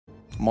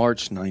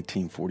March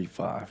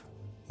 1945.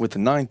 With the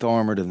 9th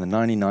Armored and the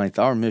 99th,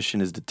 our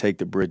mission is to take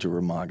the bridge of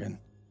Remagen.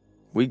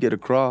 We get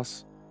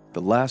across,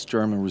 the last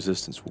German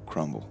resistance will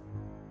crumble.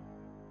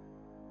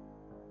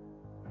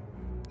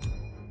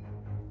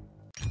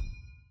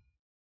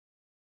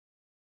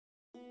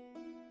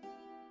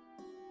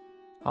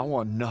 I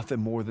want nothing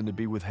more than to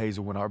be with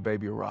Hazel when our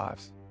baby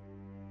arrives.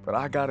 But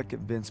I gotta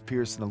convince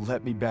Pearson to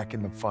let me back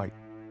in the fight.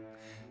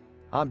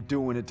 I'm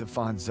doing it to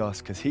find Zus,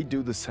 because he'd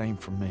do the same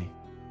for me.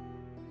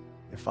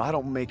 If I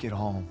don't make it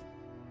home,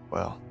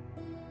 well,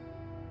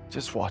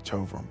 just watch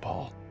over him,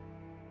 Paul.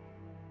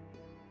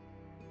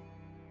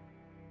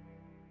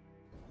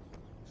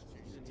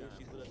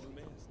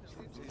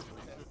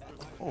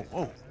 Oh,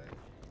 what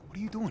are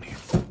you doing here?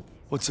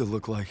 What's it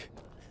look like?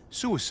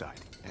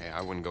 Suicide. Hey,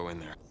 I wouldn't go in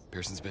there.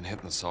 Pearson's been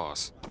hitting the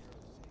sauce.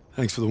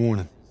 Thanks for the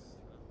warning.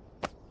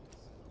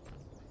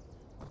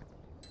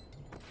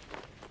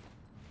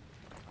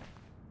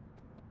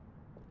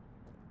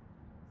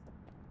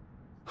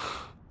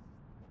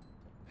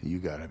 You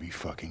gotta be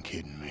fucking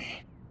kidding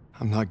me.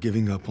 I'm not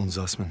giving up on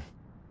Zussman.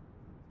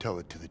 Tell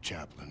it to the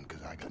chaplain,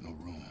 because I got no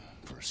room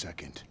for a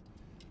second.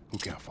 Who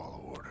can't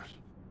follow orders?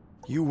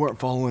 You weren't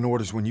following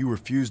orders when you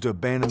refused to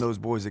abandon those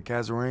boys at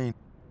Kazarane.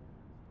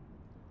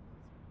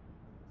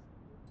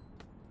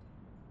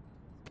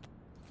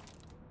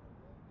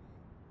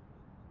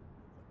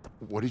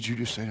 What did you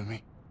just say to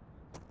me?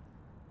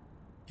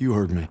 You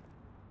heard me.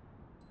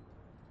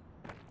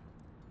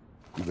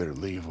 You better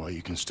leave while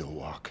you can still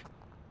walk.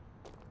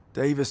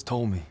 Davis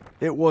told me.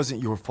 It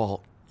wasn't your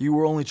fault. You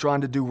were only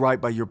trying to do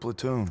right by your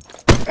platoon.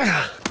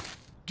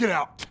 Get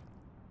out!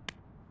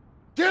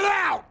 Get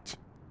out!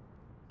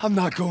 I'm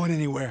not going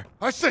anywhere.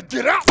 I said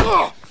get out!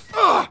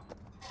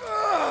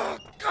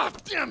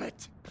 God damn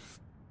it!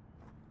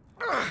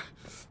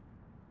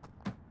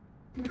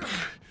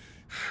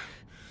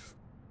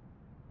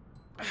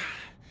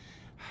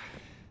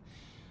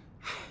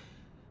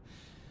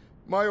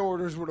 My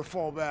orders were to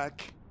fall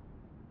back.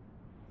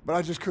 But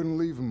I just couldn't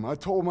leave them. I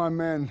told my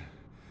men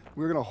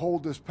we were gonna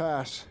hold this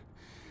pass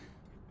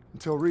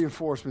until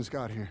reinforcements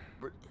got here.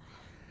 But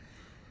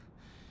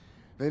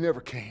they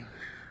never came.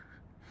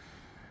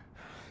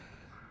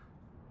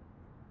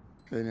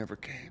 They never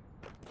came.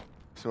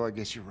 So I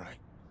guess you're right.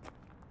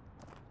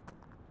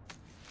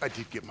 I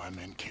did get my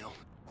men killed.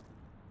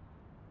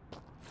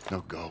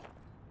 No go.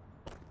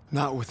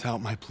 Not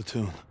without my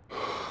platoon.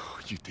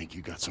 You think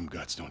you got some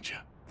guts, don't you?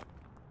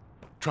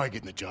 Try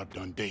getting the job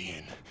done day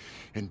in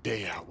and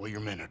day out while your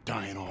men are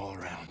dying all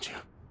around you.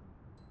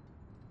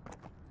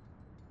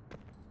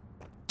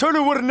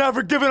 Turner would have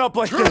never given up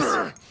like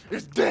Turner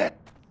is dead!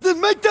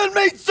 Then make that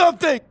mean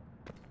something!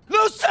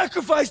 No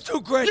sacrifice too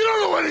great! You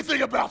don't know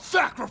anything about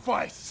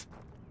sacrifice!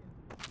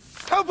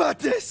 How about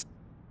this?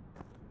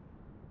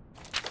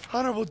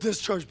 Honorable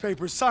discharge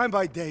papers signed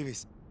by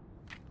Davis.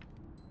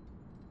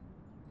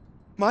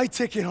 My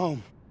ticket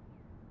home.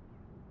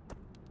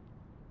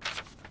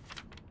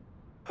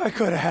 I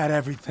could have had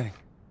everything.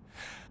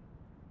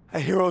 A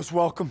hero's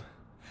welcome,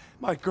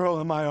 my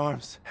girl in my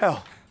arms,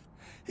 hell,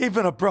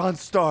 even a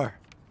Bronze Star.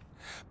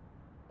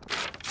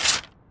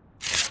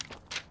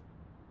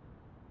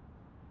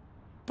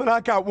 But I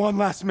got one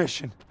last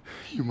mission.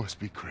 You must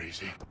be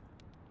crazy.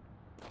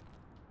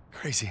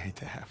 Crazy ain't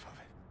the half of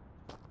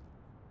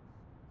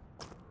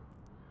it.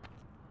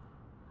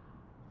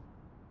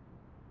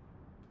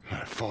 All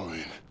right, fall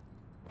in.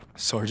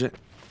 Sergeant?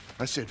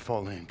 I said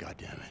fall in,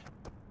 goddammit.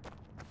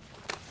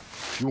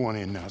 If you want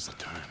in, now's the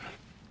time.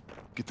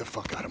 Get the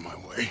fuck out of my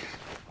way.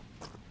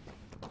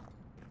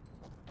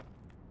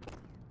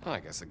 I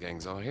guess the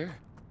gang's all here.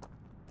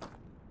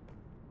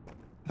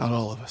 Not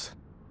all of us.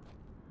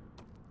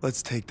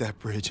 Let's take that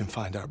bridge and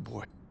find our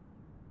boy.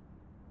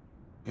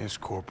 Yes,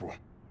 Corporal.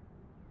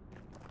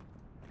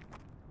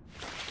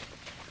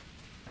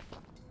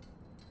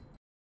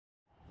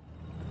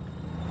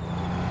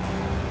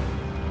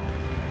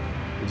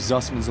 If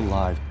Zussman's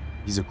alive,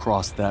 he's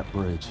across that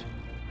bridge.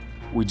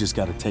 We just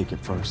gotta take it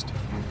first.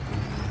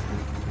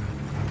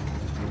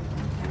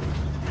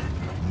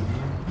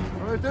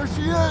 All right, there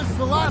she is,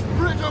 the last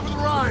bridge over the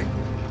Rhine.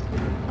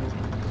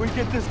 We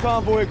get this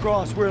convoy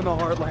across, we're in the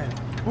heartland.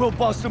 We'll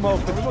bust them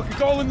open. Look,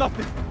 it's all or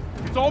nothing.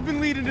 It's all been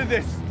leading to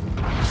this.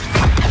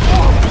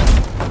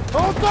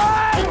 Hold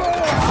tight!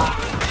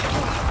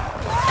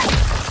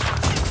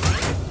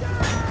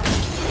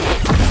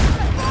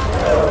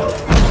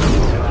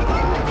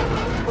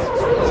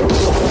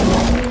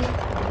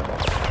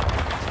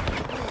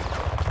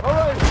 All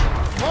right,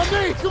 on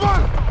me, come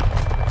on!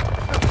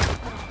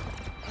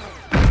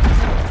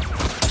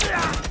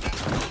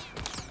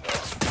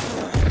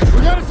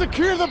 We gotta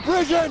secure the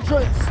bridge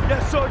entrance!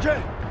 Yes,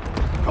 Sergeant!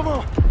 Come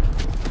on!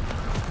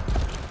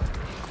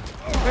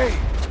 Hey,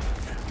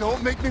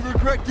 don't make me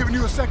regret giving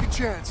you a second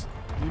chance.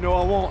 You know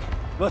I won't.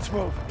 Let's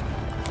move.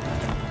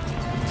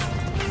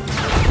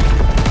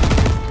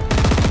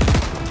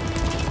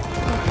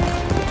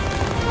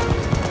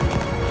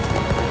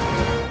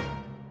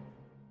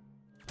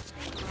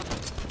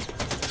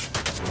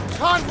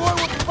 Convoy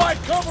will provide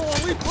provide cover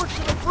while we push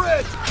to the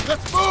bridge.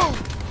 Let's move!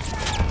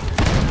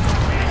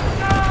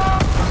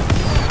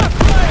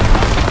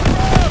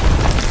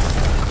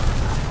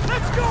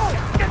 Let's go!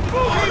 Get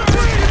moving!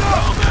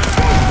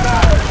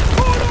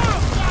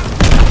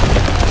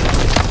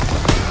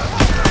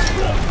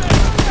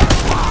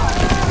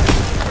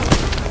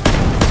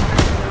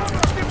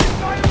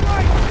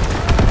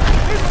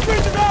 This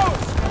bridge is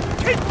ours!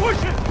 Keep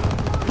pushing!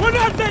 We're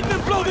not letting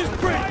them blow this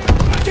bridge!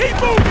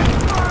 Keep moving!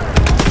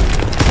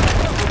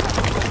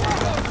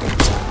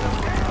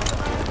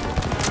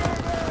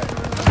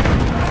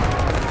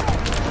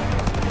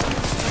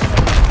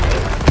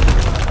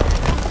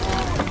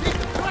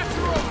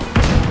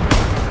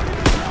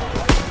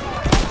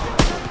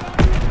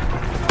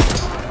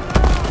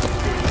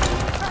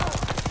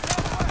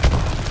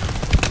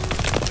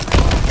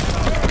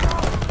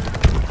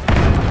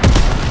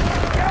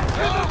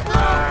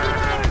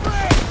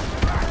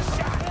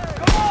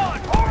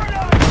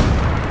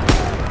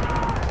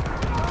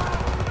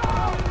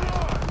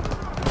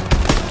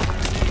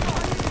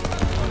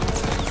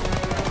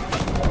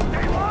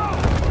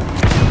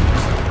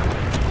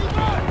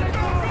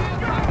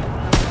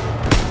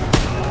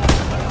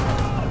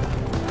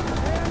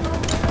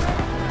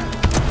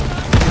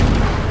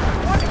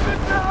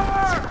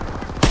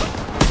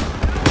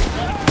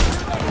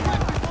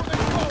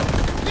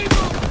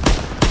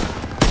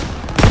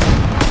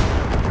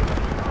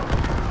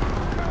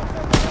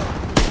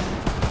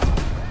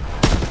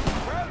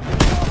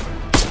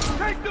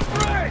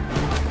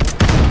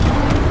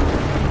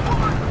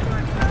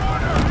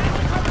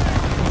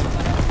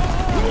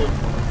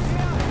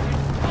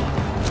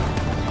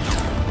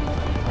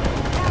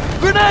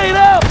 Grenade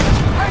out!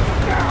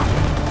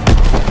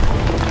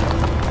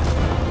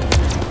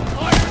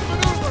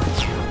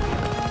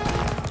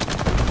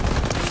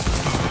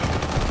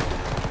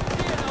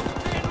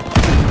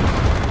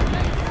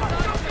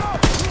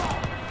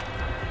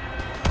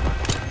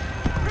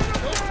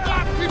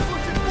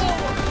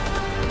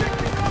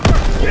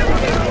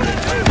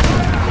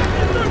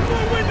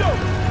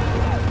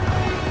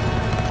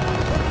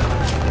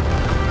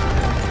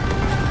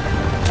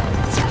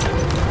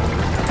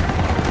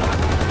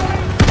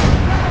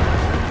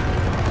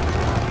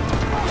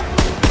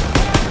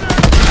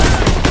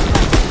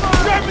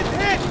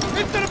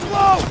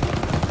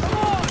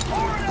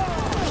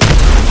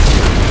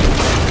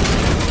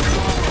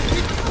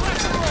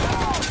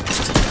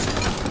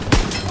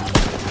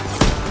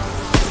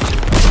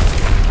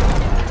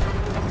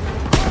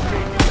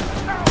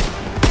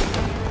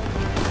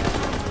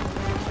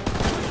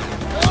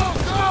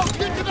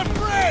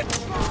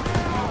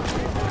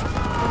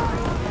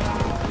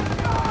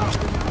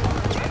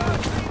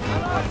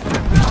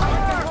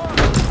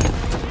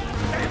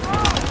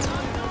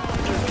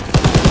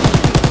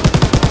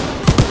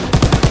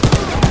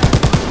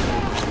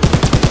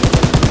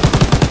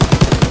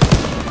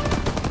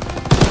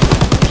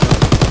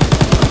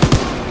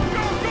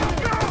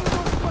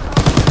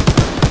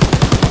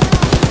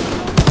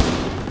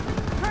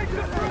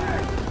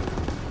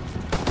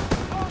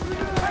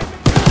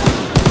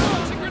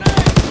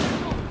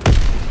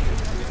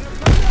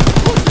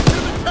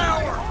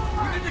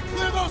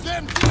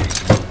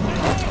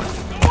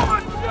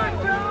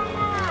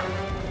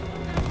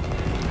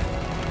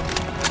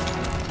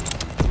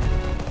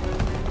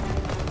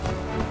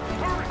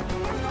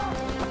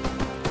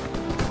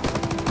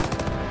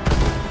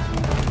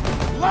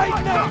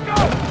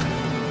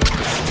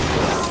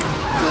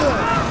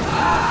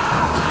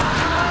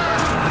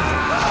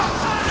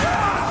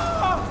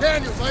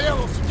 Daniel,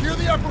 Aiello, secure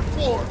the upper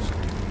floors.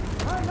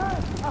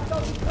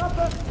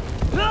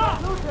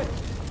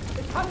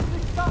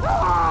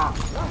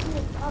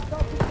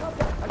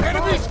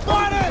 Enemy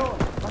spotted!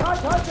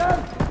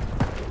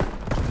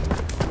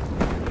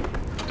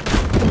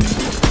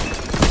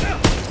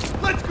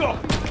 Let's go!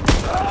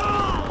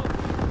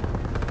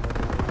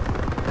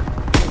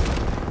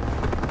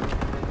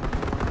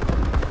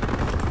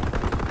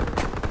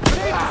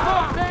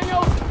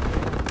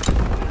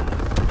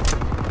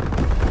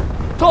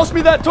 Toss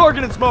me that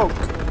target and smoke!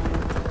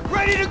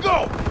 Ready to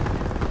go!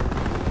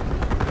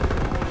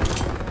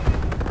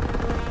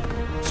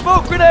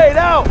 Smoke grenade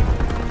out!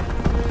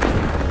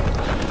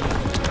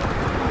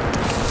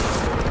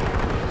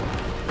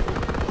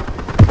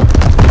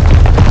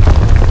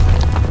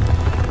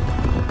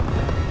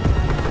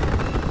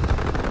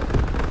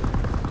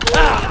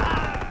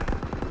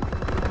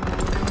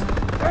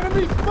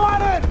 Enemy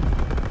spotted!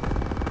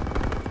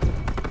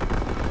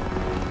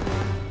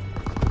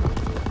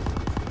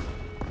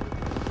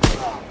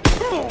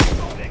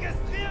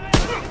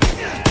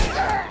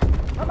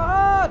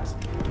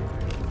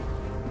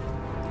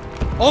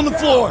 On the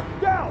floor!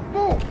 Down!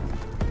 Move!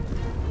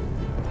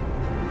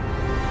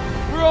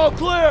 We're all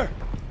clear!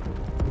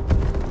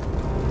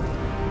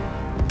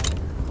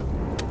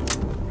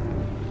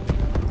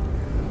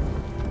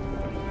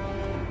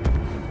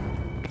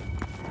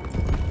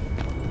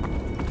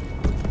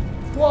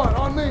 Squad,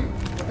 on me!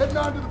 We're heading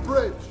on to the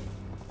bridge.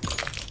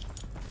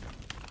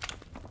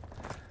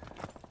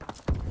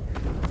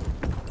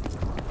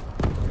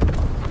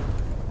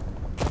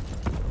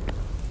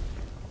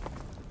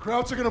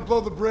 Krauts are gonna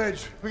blow the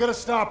bridge. We gotta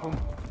stop them.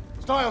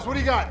 Stiles, what do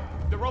you got?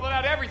 They're rolling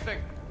out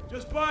everything.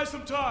 Just buy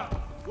some time.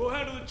 We'll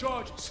handle the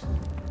charges.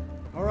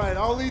 All right,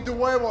 I'll lead the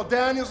way while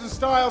Daniels and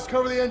Stiles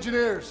cover the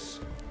engineers.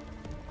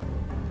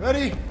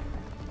 Ready?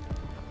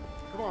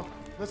 Come on,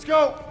 let's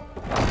go.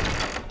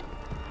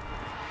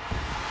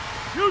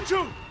 You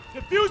two,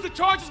 defuse the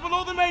charges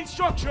below the main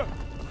structure.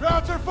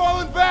 Krauts are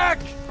falling back.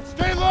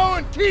 Stay low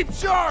and keep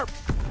sharp.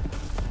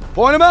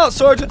 Point him out,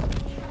 Sergeant.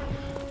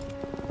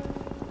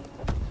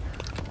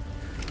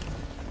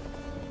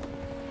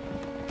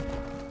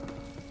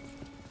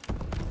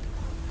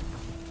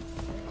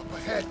 Up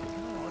ahead.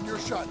 On your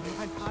shot.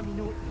 Ein paar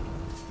Minuten.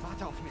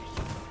 Warte auf mich.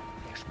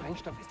 Der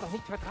Sprengstoff ist noch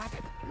nicht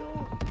verdrahtet.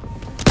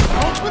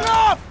 Open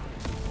up!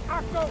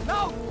 Achtung!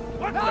 No!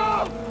 What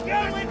no!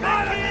 Get me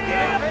back in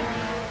here!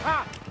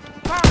 Ha!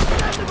 Ha!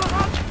 Ende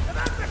bereit!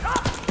 Ende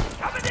bereit!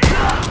 Kommen die!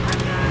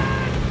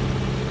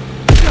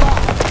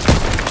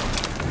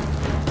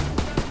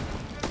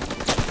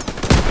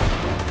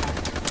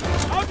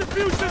 I'll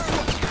defuse this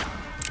one.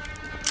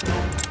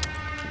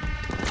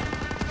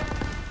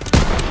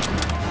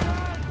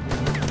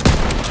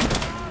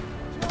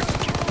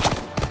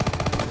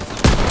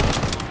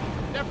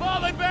 They're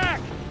falling back.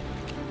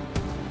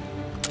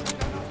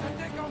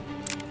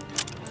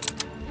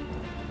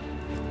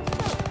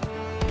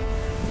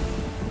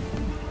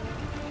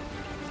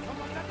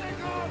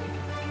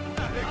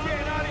 They're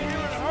getting out of here in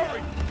a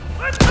hurry.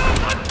 Let's go!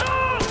 Let's go!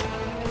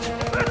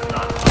 Let's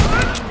go!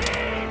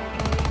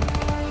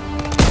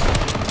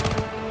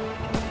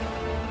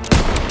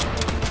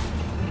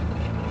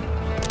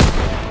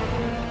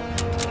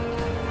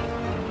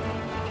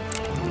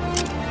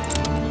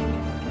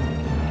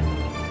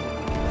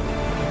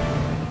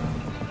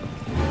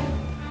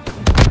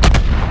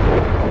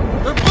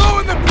 They're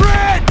blowing the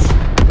bridge!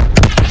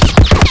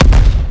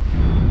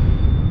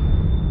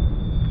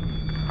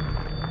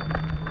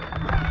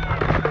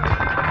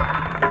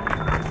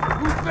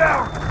 Who's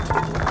down?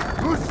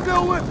 Who's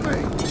still with me?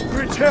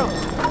 Bridge held.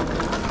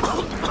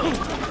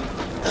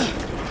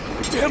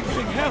 Damn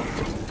thing held.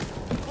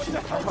 What the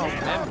hell?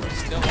 Members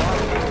still on.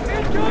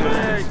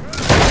 Incoming!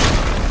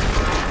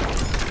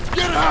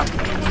 Get up!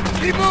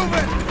 Keep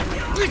moving!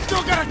 We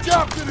still got a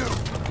job to do!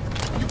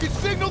 You can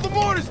signal the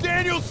mortars,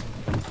 Daniels!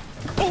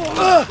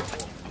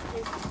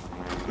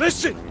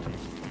 Listen!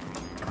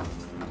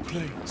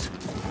 Please.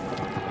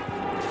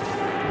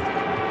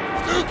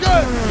 Do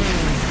good!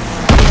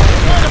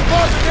 Trying to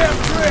blow the damn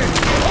bridge!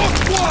 All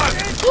squad!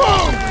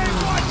 Boom!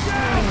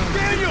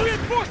 Daniel!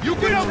 You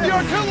get out the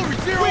artillery!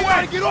 Zero We out!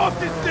 gotta get off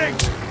this thing!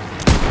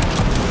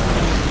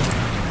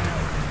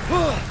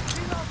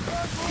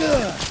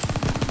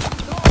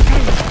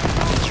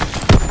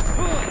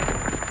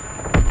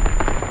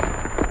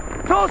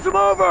 Toss him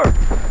over!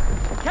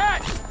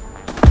 Catch!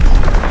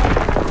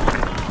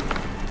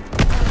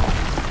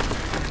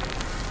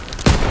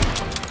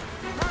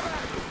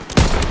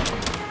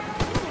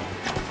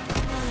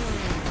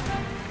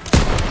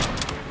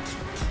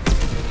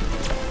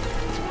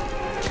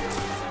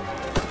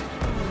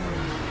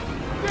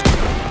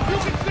 You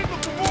can signal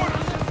for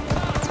mortars!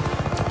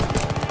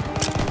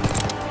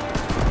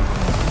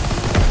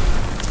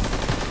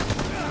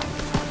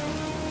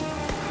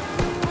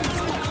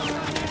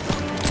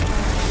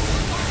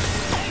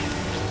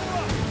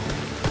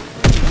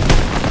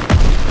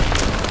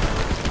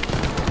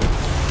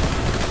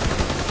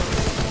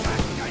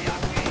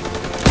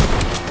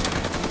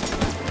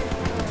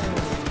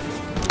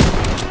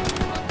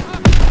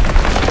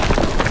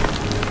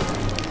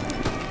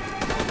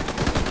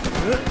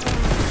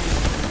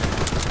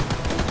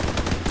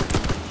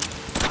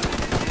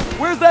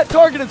 Where's that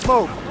targeted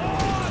smoke?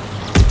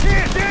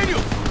 Here, Daniel!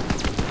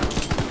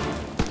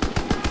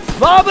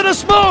 Lobbing a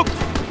smoke!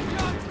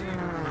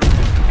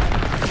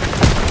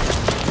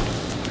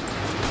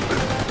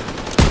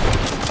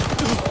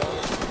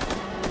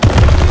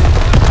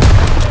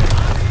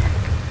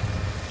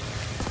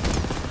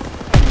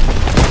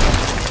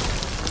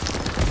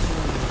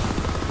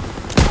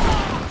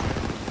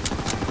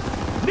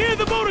 Near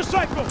the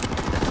motorcycle!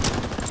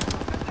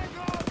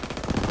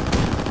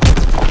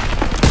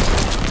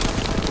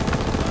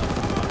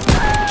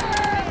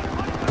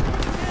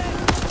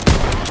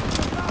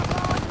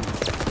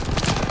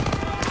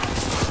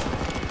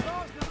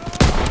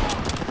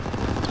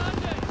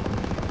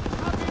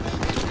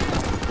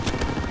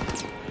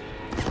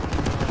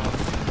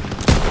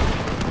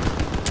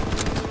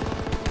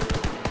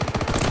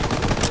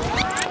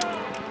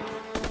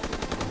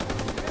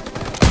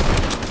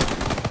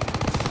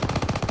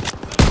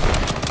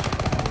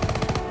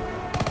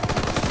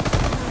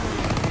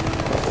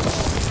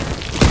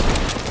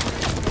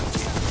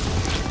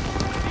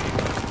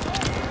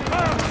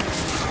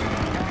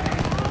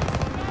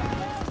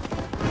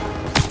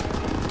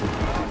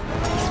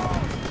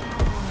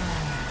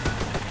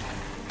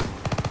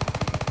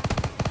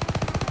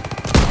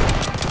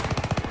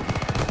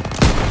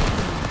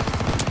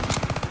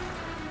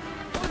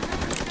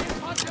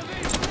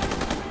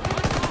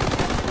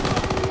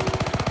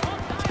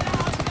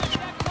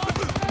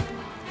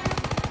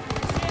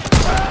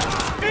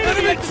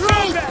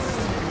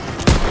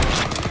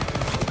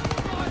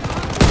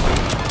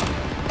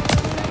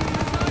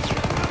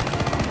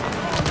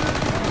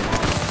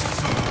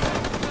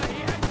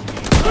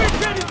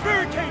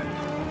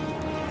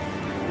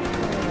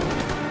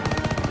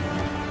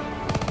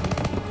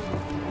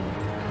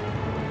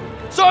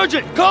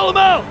 Sergeant, call him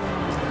out!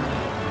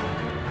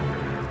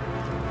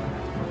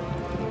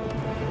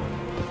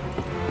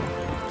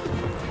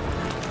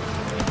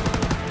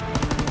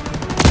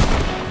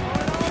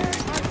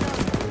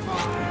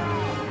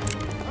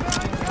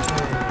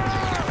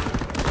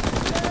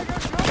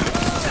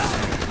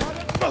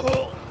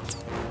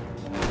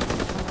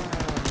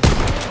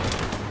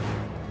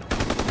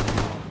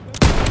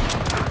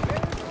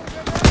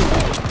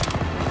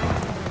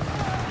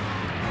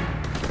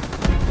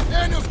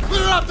 Daniels,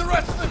 clear out the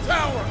rest of the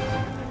tower!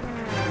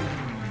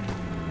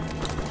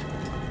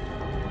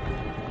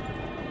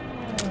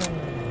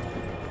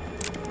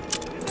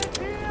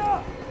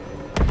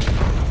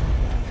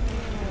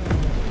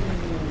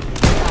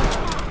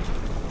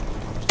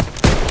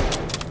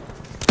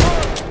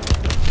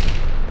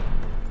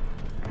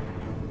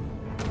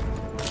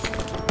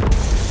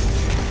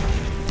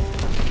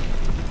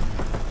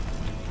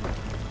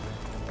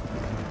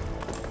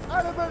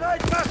 Alle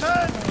bereit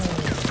machen!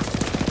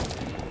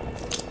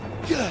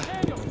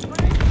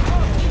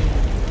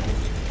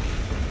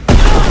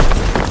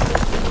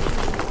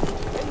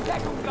 In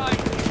Deckung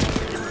bleiben!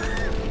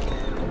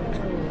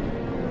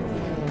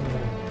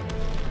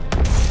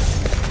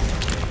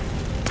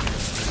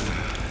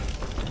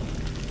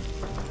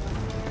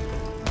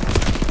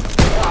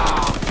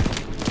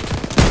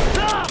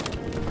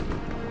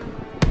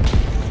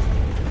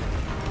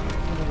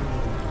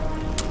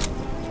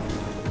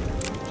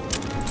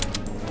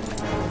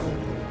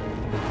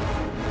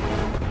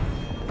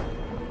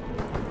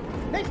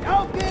 Nicht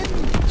aufgeben!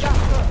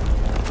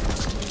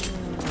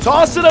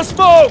 Toss in a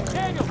smoke!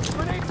 Daniel,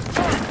 grenade!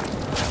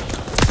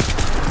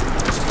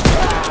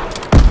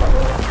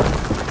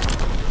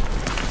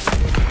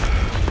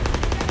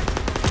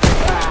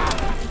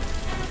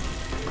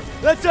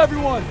 That's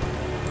everyone!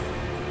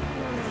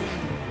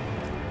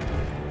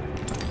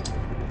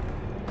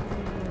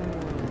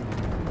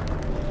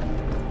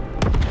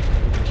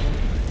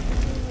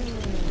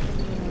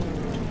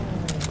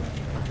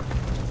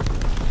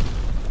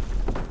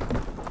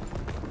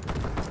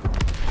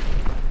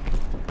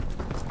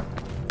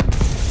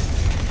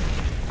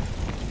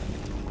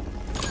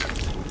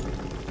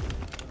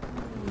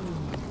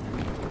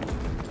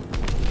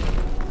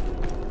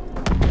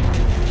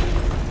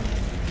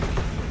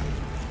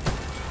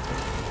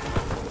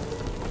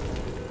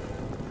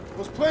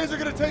 Those planes are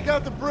gonna take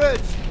out the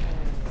bridge.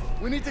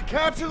 We need to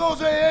capture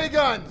those AA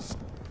guns.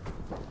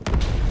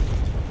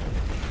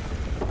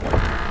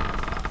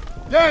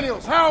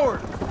 Daniels,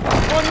 Howard,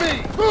 on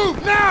me.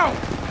 Move now!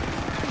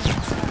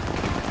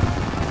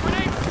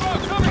 Grenade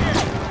smoke, cover here!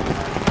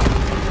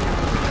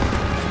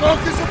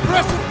 Smoke is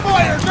suppressive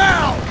fire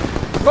now!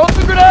 Throw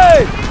the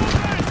grenade!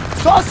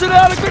 Toss it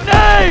out a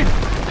grenade!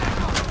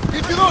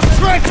 Into those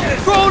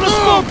trenches! Throw the Move!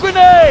 smoke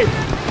grenade!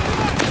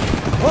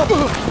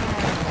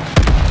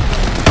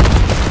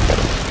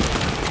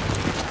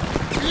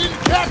 We need to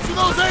capture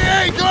those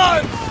AA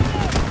guns!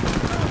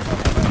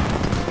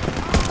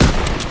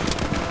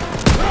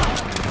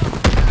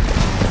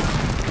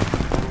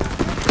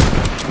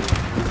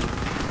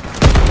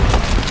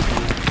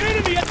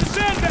 Enemy at the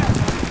sandbag!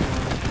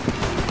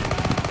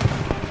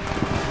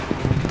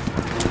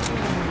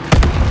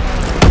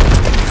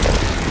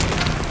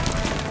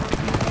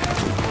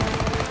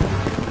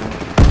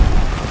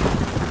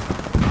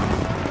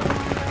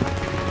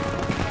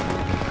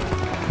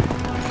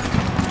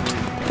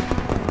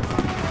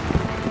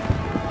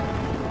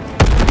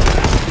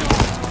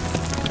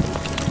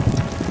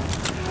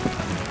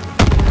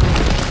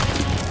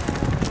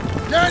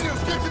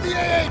 Daniels, get to the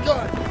AA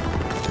gun!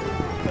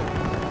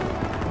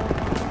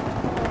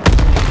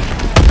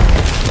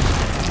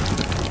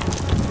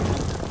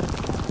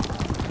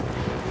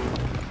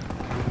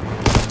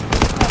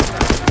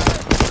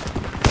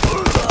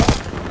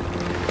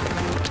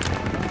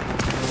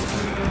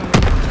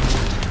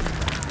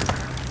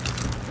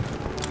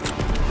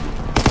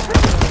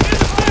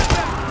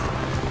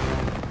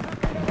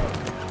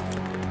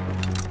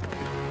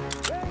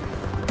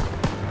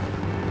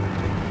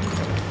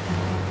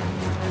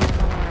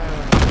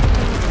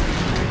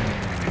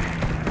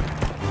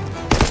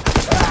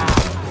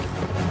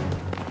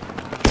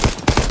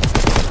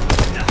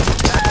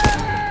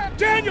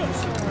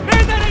 Daniels!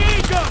 Man that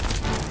AA gun!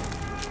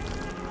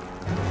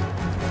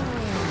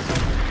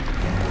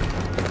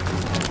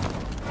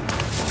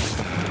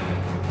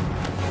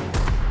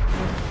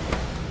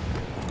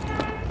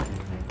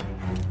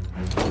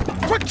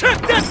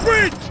 Protect that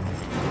bridge!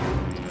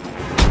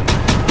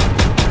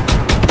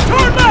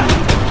 Turn left!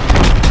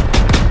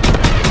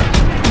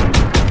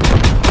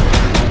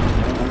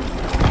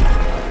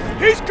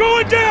 He's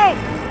going down!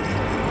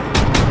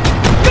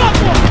 Got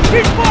one!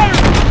 He's firing!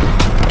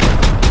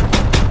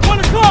 1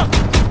 o'clock!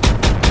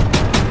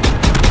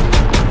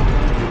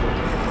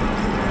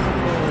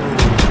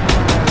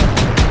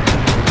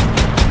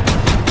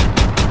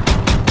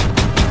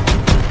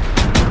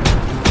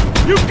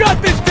 You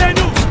got this,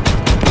 Daniels!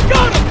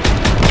 Got him!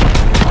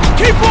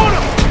 Keep on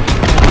him!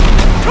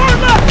 Turn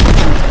left!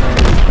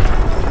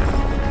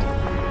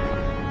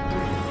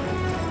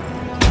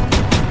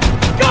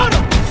 Got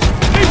him!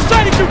 He's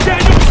sighting you,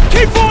 Daniels!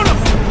 Keep on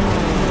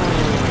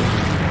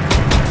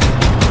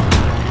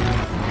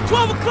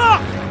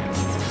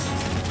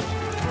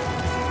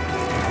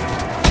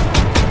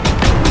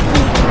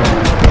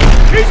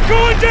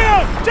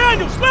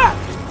Daniels, left!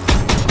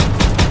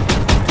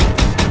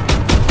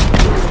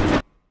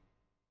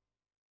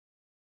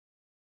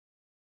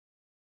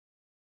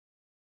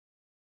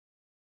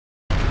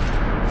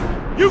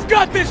 You've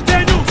got this,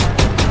 Daniels!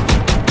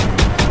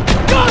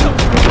 Got him!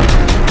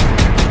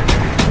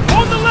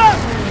 On the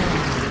left!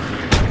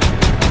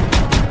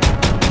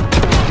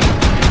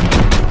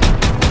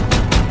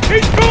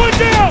 He's going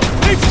down!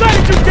 They've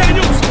sighted you,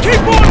 Daniels!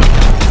 Keep on him!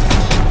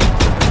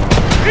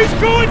 He's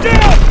going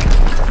down!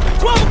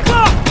 12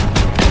 o'clock!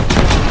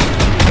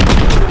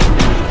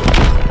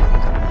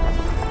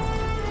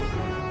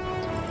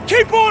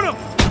 Keep on him!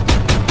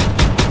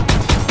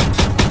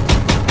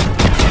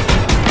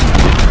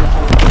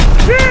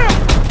 Yeah!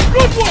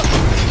 Good one!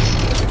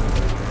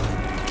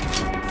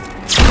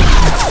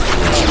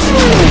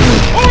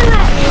 All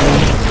right!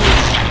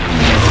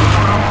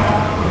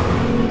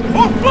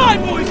 Our fly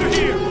boys are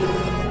here!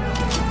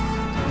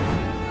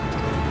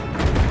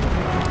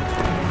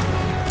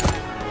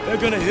 They're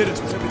gonna hit us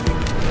with everything.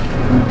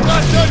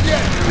 Not done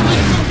yet!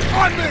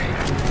 On me!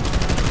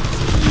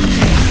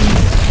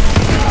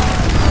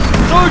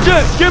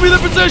 Sergeant, give me the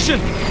position!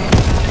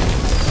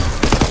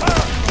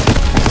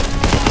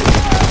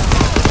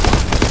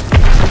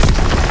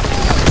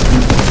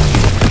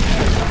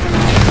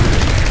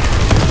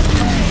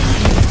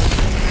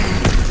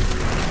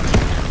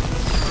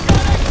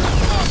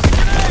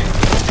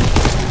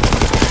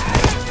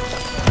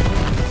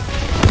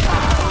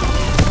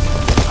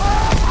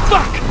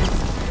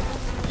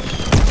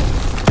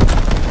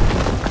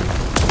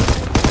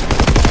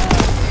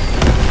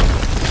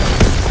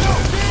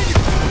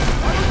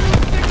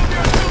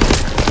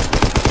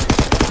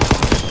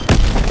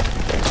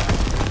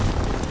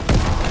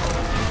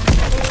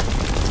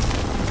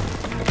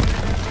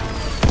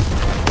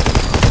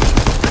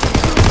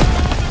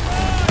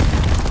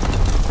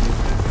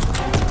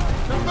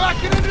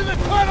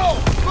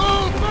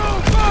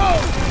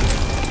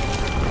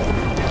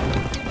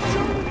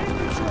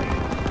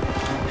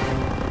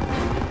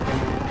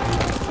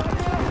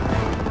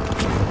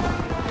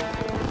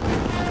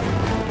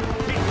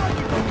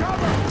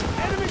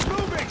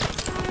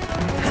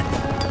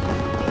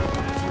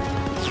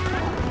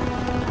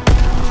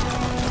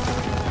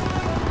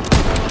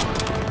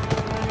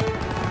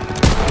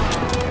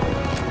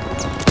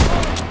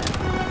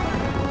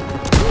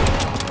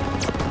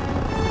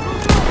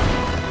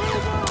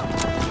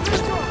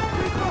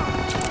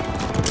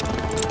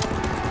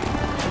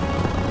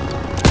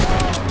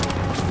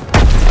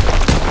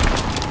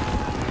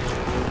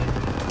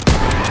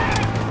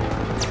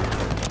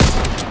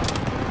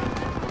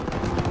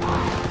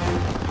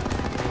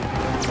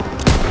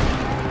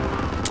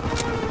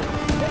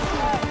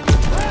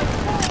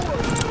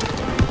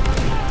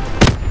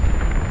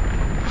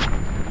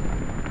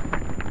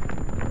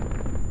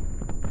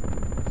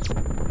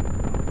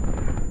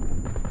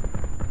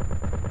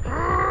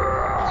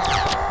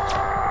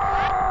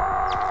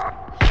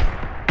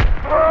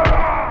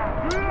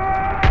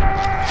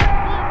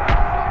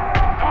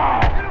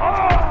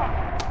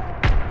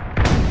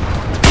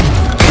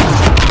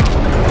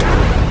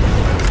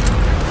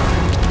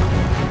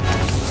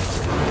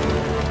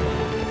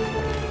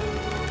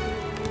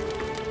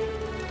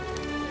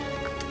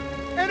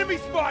 Enemy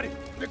spotted!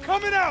 They're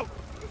coming out!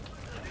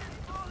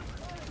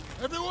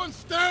 Everyone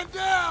stand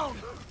down!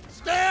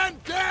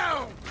 Stand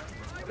down!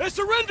 They're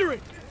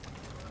surrendering!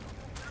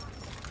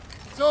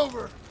 It's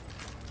over.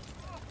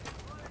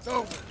 It's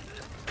over.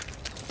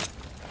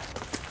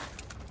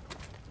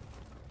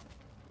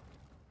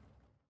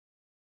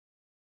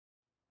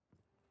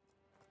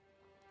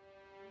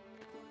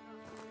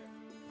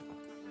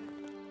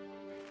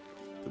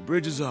 The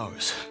bridge is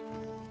ours.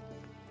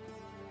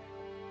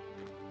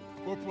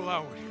 Corporal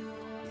Howard.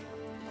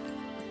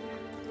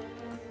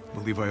 I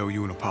believe I owe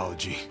you an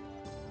apology.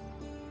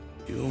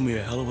 You owe me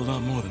a hell of a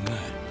lot more than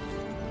that.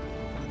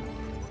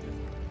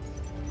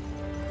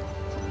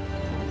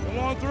 Come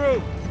on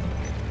through.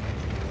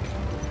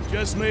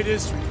 Just made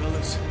history,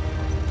 fellas.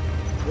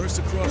 First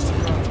across the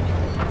Rhine.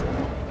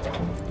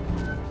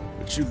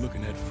 What you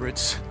looking at,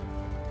 Fritz?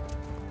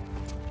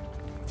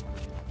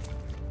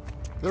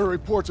 There are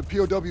reports of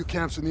POW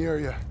camps in the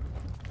area.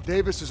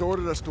 Davis has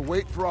ordered us to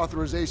wait for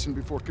authorization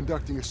before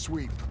conducting a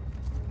sweep.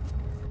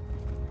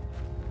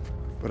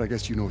 But I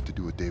guess you know what to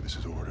do with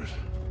Davis's orders.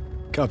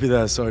 Copy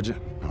that,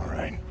 Sergeant. All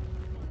right.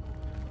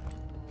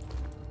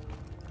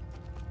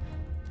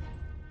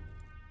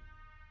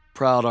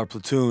 Proud our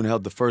platoon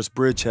held the first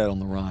bridgehead on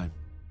the Rhine.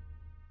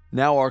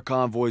 Now our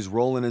convoy's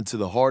rolling into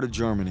the heart of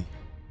Germany.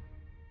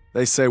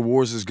 They say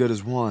war's as good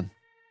as won.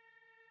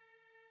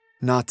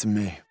 Not to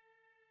me.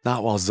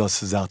 Not while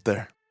Zuss is out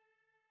there.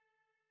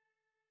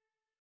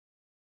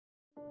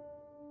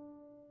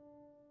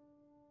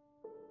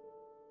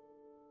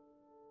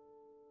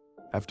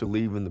 After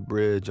leaving the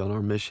bridge on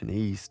our mission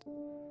east,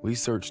 we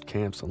searched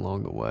camps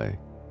along the way.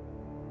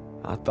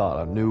 I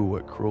thought I knew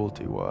what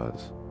cruelty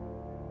was.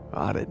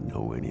 I didn't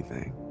know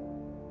anything.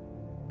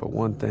 But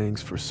one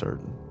thing's for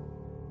certain.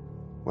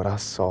 What I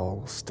saw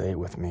will stay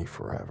with me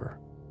forever.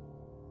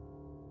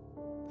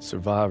 The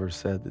survivors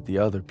said that the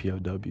other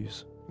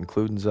POWs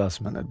including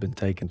Zussman, had been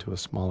taken to a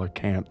smaller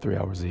camp 3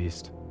 hours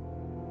east.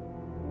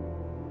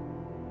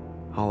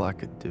 All I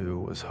could do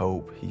was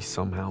hope he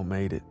somehow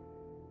made it.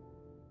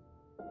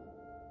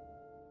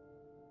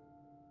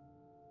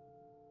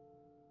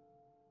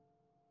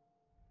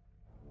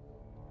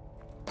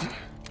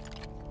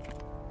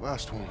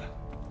 Last one.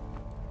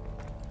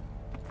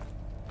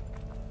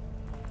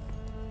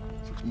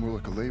 This looks more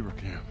like a labor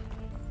camp.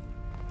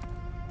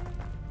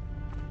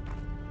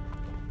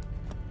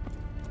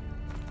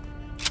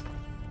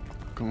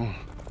 Come on.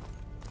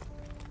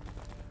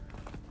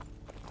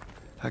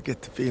 I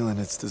get the feeling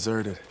it's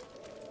deserted.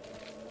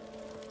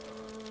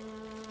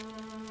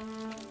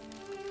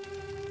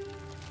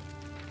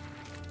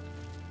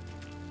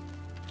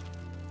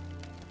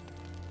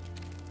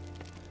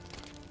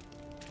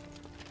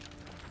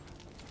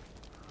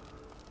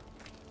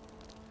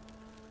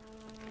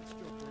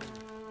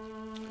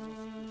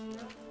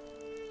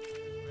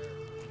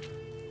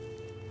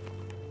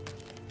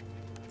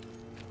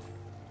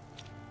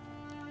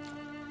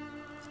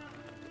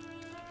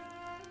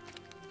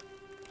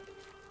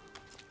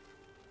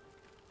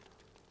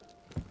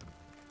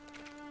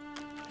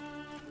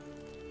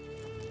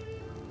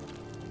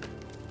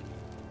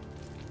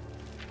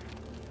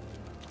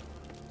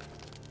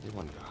 They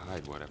wanted to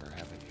hide whatever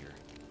happened here.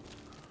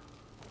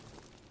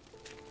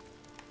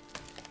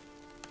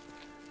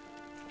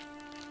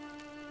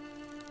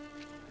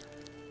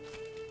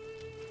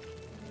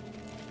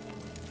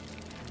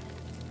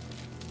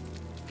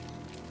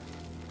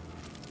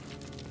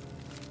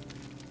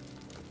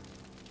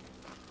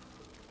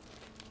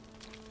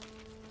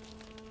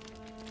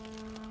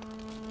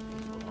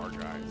 These were our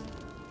guys.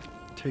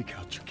 Take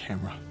out your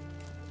camera.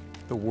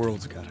 The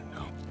world's gotta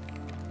know.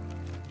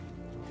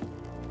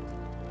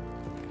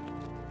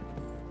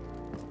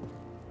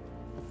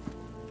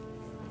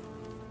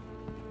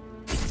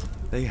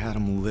 They had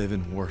them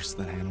living worse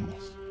than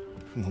animals.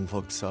 From the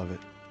looks of it,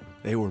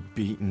 they were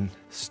beaten,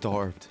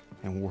 starved,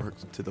 and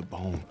worked to the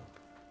bone.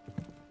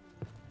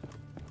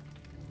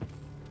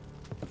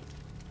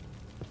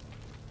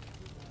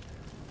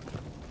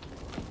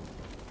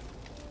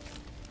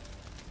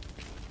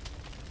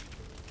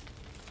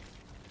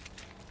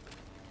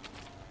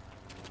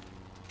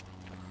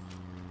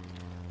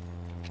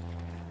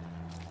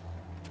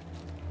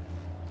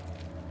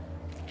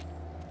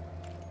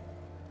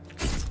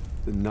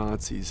 The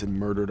Nazis had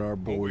murdered our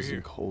boys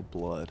in cold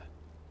blood,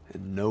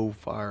 and no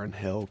fire in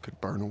hell could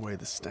burn away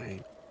the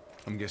stain.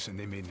 I'm guessing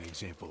they made an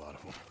example out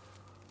of him.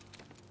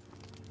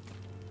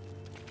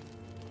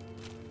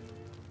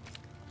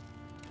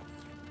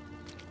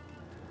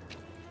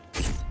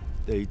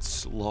 They'd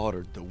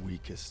slaughtered the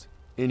weakest,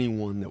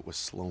 anyone that was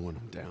slowing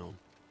them down.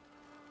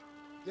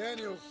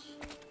 Daniels,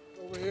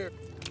 over here.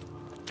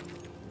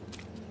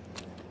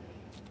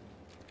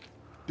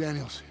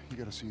 Daniels, you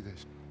gotta see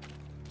this.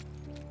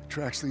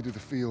 Tracks lead to the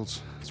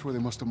fields. That's where they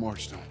must have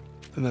marched them.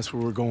 And that's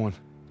where we're going.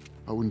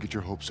 I wouldn't get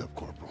your hopes up,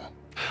 Corporal.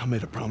 I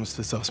made a promise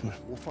to Zussman.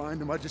 We'll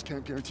find him. I just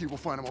can't guarantee we'll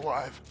find him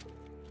alive.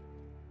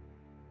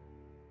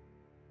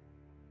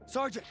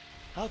 Sergeant,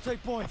 I'll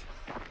take point.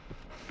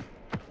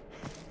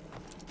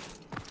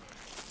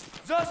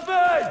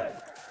 Zussman!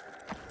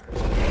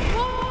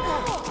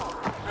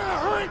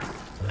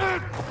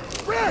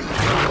 Red!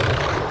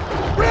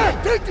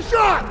 Red, take the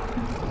shot!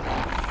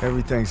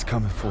 Everything's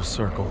coming full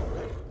circle.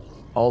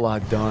 All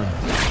I'd done,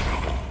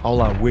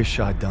 all I wish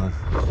I'd done.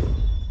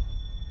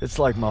 It's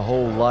like my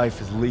whole life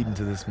is leading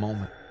to this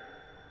moment.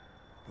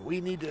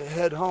 We need to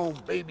head home,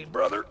 baby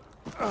brother.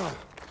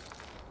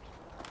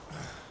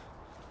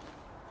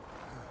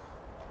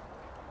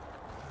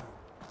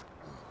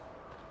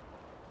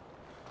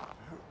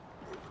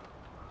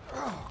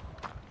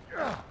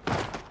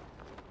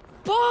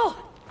 Paul!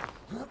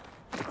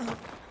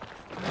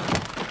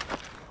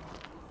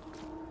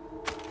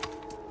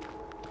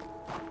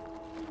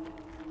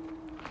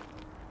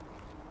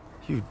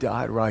 You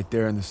died right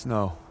there in the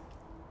snow.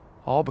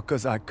 All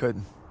because I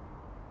couldn't.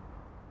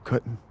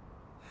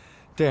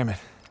 Damn it.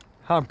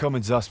 I'm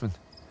coming, Zussman.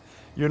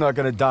 You're not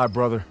gonna die,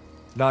 brother.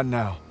 Not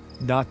now.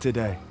 Not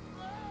today.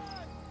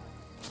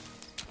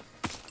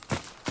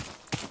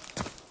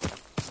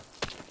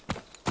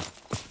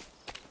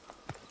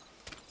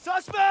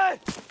 Zussman!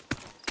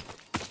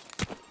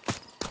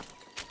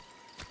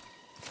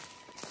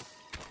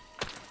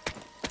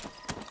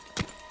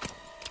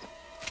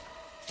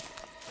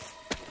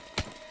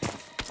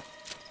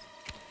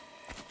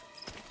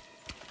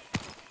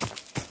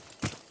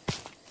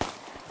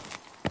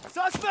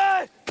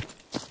 Zussman!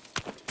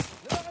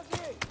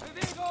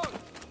 Bewegung!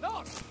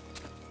 Los!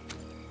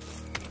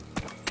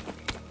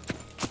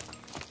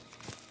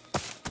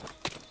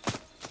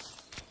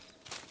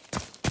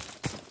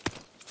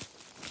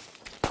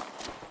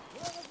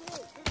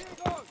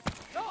 Bewegung!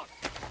 Los!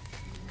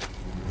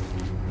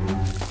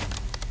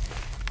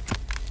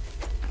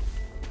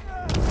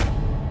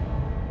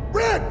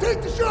 Red,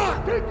 take the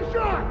shot! Take the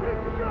shot!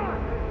 Take the shot!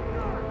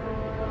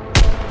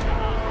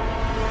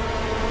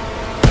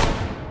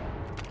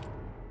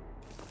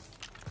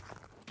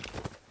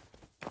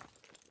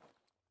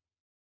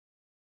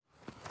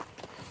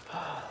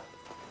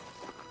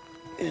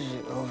 Is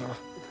it over?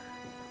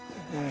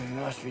 You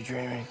must be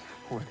dreaming.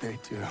 What'd they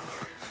do?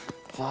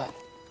 Thought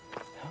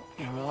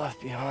you were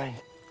left behind.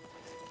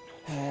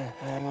 And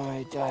I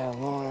might die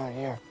alone out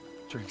here.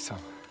 Drink some.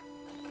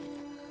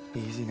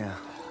 Easy now.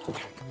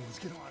 Okay, come on, let's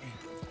get on here.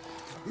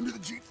 Into the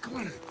Jeep, come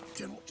on.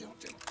 Gentle, gentle,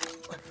 gentle.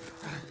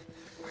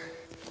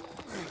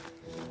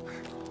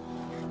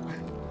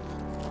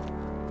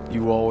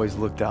 You always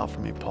looked out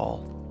for me,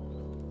 Paul.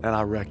 And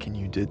I reckon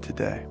you did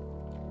today.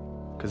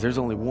 Because there's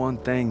only one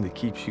thing that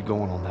keeps you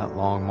going on that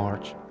long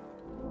march.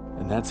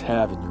 And that's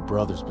having your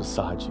brothers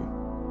beside you.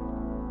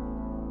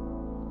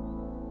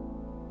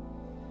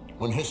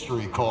 When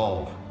history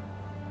called,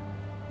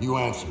 you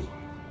answered.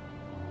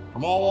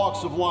 From all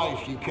walks of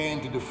life, you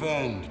came to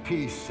defend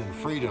peace and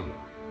freedom.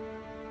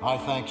 I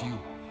thank you,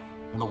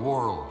 and the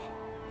world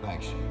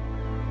thanks you.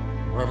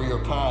 Wherever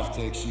your path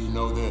takes you,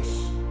 know this.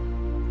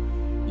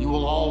 You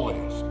will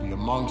always be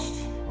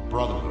amongst a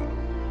brotherhood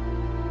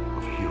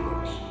of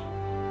heroes.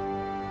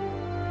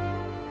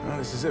 Well,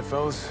 this is it,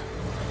 fellas.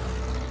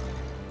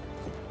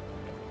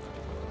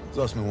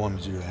 Zussman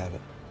wanted you to have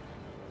it.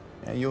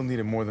 Yeah, you'll need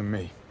it more than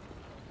me.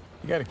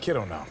 You got a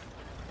kiddo now.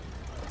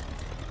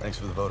 Thanks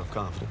for the vote of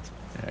confidence.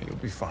 Yeah, you'll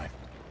be fine.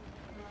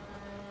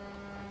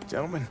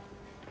 Gentlemen.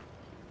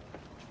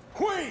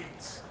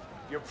 Queens!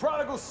 Your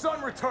prodigal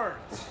son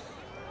returns!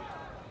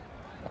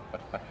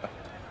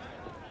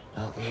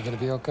 You gonna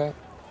be okay?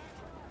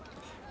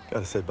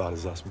 Gotta say bye to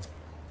Zussman.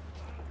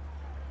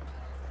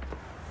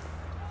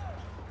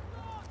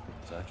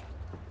 Sergeant?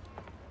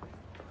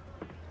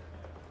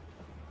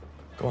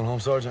 Going home,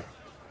 Sergeant?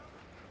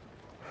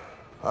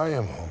 I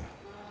am home.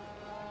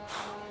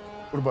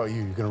 What about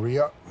you? You gonna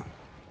re-up?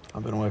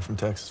 I've been away from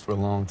Texas for a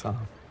long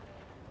time.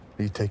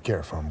 You take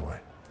care, farm boy.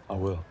 I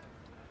will.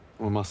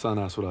 When my son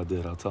asks what I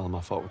did, I'll tell him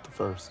I fought with the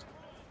first.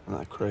 And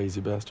that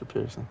crazy bastard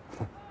Pearson.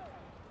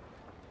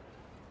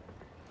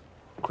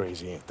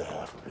 Crazy ain't the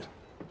half of it.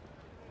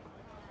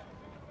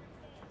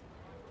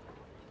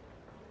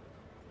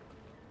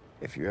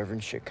 If you're ever in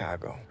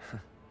Chicago,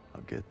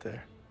 I'll get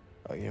there.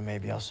 oh, yeah,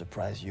 maybe I'll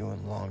surprise you in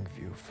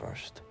Longview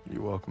first.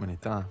 You're welcome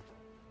anytime.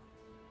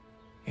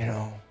 You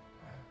know,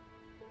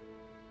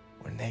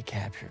 when they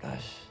captured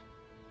us,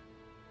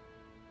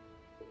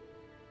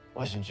 it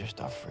wasn't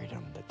just our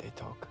freedom that they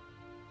took.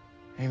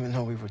 Even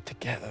though we were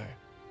together,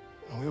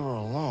 and we were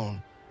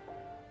alone,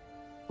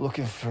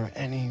 looking for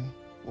any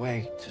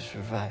way to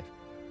survive.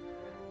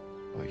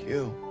 But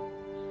you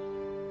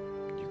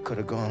could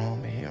have gone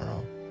home a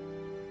hero.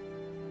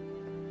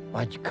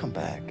 Why'd you come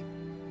back?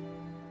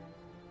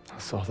 I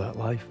saw that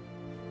life.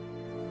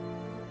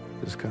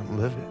 Just couldn't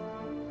live it.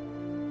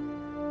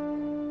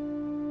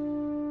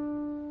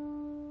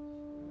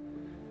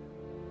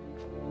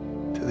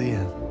 To the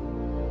end.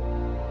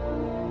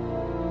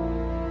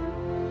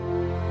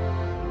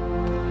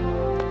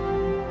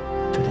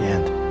 To the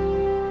end.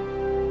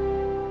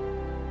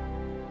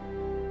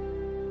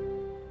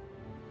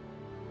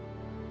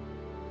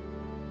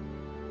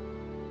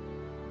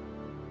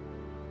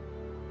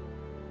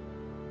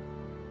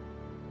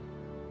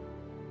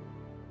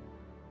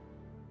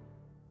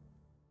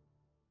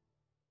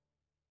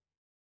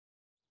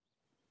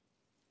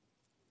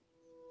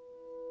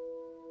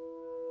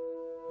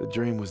 The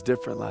dream was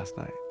different last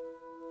night.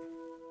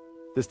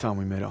 This time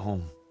we made it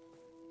home,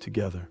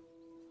 together.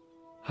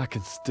 I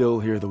can still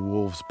hear the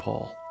wolves,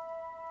 Paul.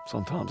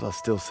 Sometimes I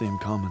still see them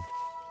coming.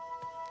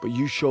 But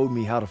you showed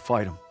me how to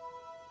fight them.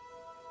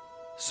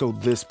 So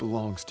this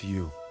belongs to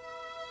you.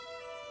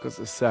 Because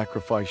the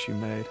sacrifice you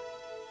made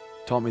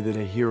taught me that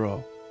a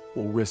hero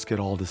will risk it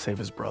all to save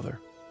his brother.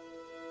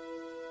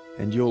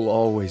 And you'll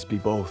always be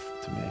both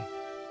to me.